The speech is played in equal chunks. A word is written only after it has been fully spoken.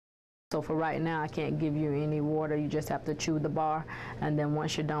So for right now, I can't give you any water. You just have to chew the bar, and then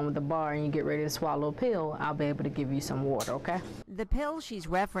once you're done with the bar and you get ready to swallow a pill, I'll be able to give you some water, okay? The pill she's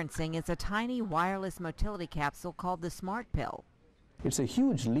referencing is a tiny wireless motility capsule called the SmartPill. It's a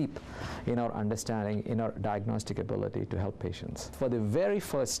huge leap in our understanding, in our diagnostic ability to help patients. For the very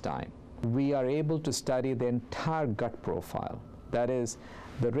first time, we are able to study the entire gut profile. That is,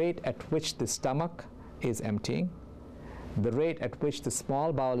 the rate at which the stomach is emptying, the rate at which the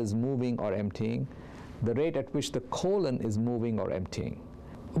small bowel is moving or emptying, the rate at which the colon is moving or emptying,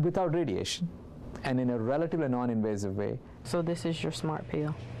 without radiation and in a relatively non-invasive way. So this is your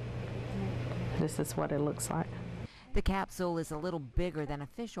SmartPill. This is what it looks like. The capsule is a little bigger than a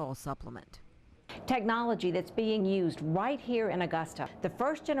fish oil supplement. Technology that's being used right here in Augusta. The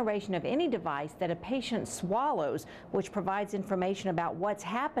first generation of any device that a patient swallows, which provides information about what's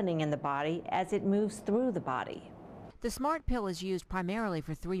happening in the body as it moves through the body. The SmartPill is used primarily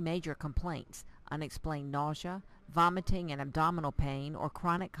for 3 major complaints: unexplained nausea, vomiting and abdominal pain, or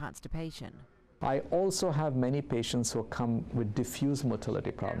chronic constipation. I also have many patients who come with diffuse motility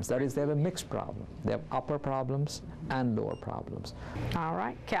problems. That is, they have a mixed problem. They have upper problems and lower problems. All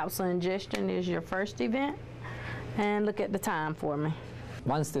right, capsule ingestion is your first event. And look at the time for me.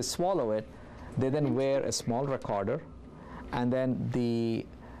 Once they swallow it, they then wear a small recorder, and then the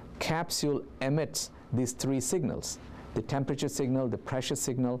capsule emits these 3 signals: the temperature signal, the pressure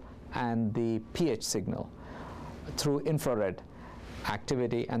signal, and the pH signal through infrared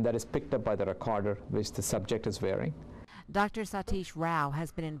activity, and that is picked up by the recorder which the subject is wearing. Dr. Satish Rao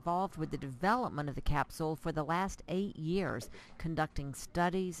has been involved with the development of the capsule for the last 8 years, conducting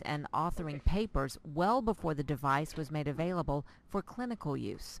studies and authoring papers well before the device was made available for clinical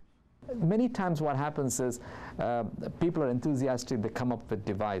use. Many times what happens is people are enthusiastic, they come up with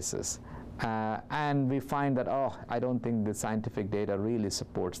devices. And we find that, oh, I don't think the scientific data really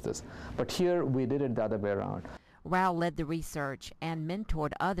supports this. But here we did it the other way around. Rao led the research and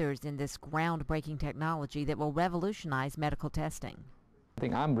mentored others in this groundbreaking technology that will revolutionize medical testing. I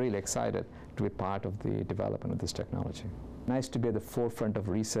think I'm really excited to be part of the development of this technology. Nice to be at the forefront of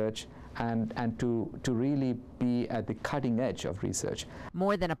research and to really be at the cutting edge of research.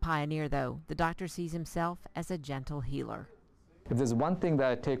 More than a pioneer, though, the doctor sees himself as a gentle healer. If there's one thing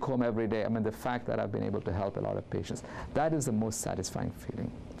that I take home every day, I mean, the fact that I've been able to help a lot of patients, that is the most satisfying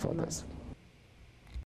feeling for this.